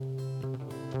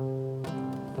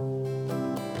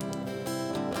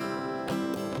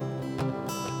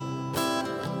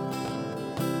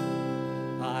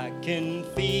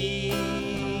feel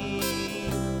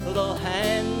the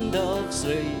hand of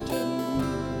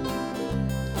Satan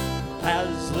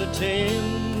as the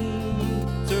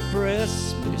tempter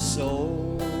press me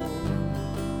so.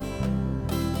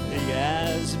 He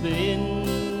has been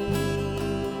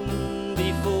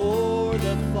before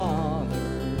the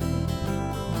Father,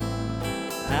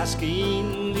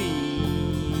 asking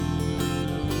leave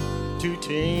to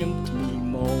tempt me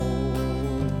more.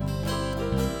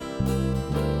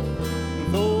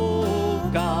 Though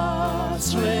God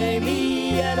slay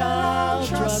me, yet I'll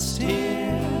trust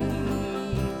Him.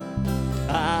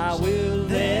 I will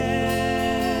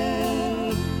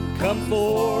then come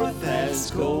forth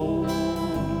as gold,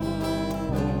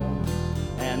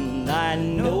 and I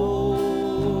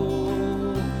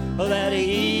know that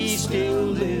He still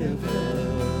liveth,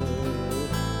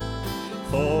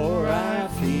 for I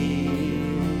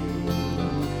feel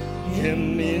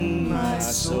Him in my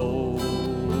soul.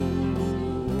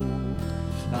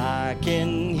 I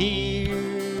can hear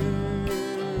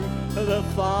the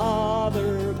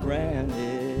Father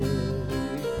granted,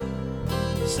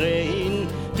 saying,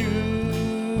 do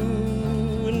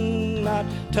not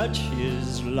touch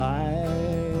His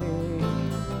life.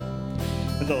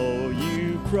 Though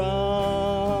you crush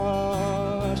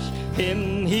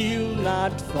Him, He'll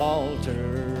not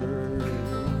falter.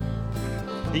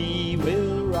 He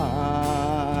will rise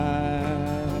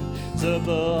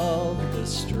above the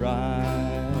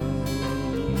strife.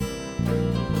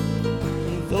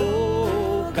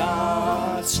 Though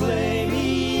God slay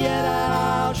me, yet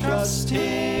I'll trust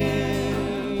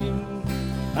Him.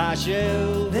 I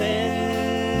shall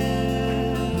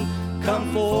then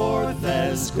come forth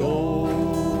as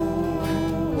gold,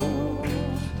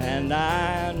 and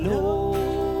I know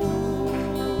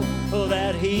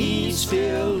that He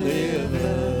still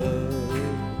liveth,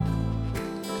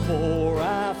 for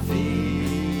I feel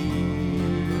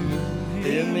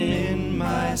Him in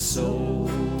my soul.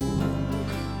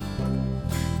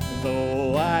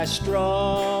 Though I struggle,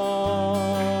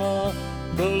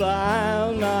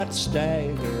 I'll not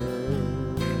stagger.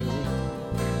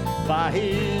 By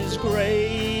His grace,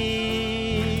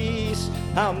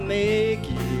 I'll make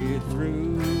it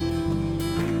through.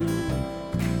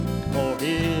 For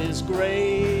His grace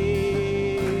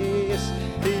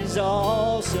is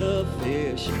all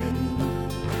sufficient,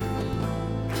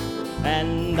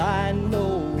 and I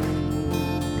know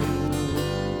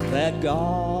that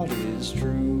God is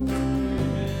true.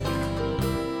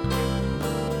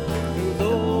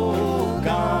 Though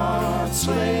God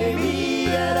slay me,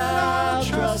 yet I'll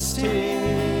trust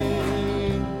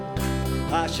Him.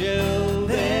 I shall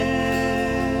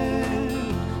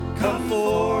then come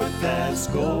forth as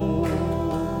gold,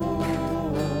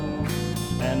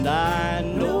 and I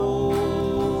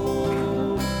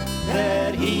know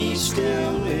that He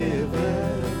still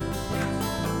liveth,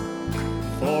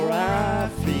 for I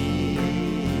feel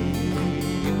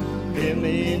Him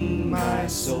in my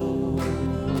soul.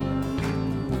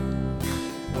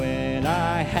 When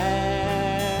I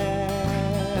have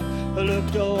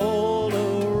looked all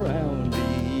around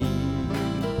me,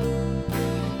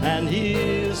 and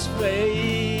His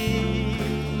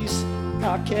face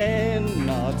I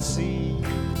cannot see,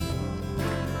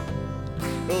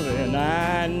 then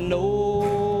I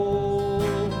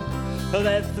know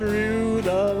that through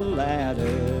the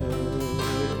ladder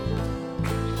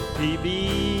He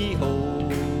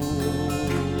beholdeth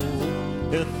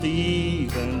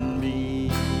even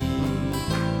me.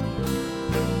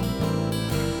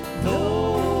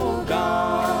 Though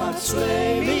God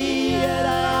slay me, yet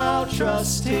I'll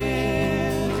trust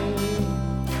Him.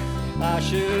 I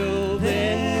shall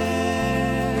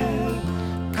then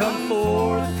come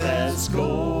forth as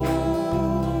gold,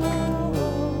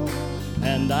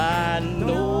 and I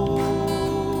know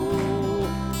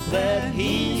that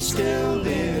He still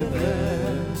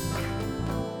liveth,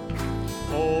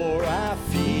 for I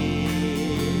feel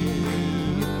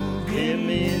Him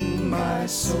in my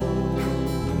soul.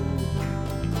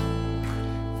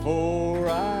 For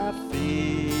I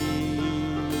feel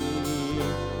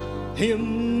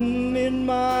Him in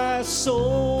my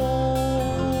soul.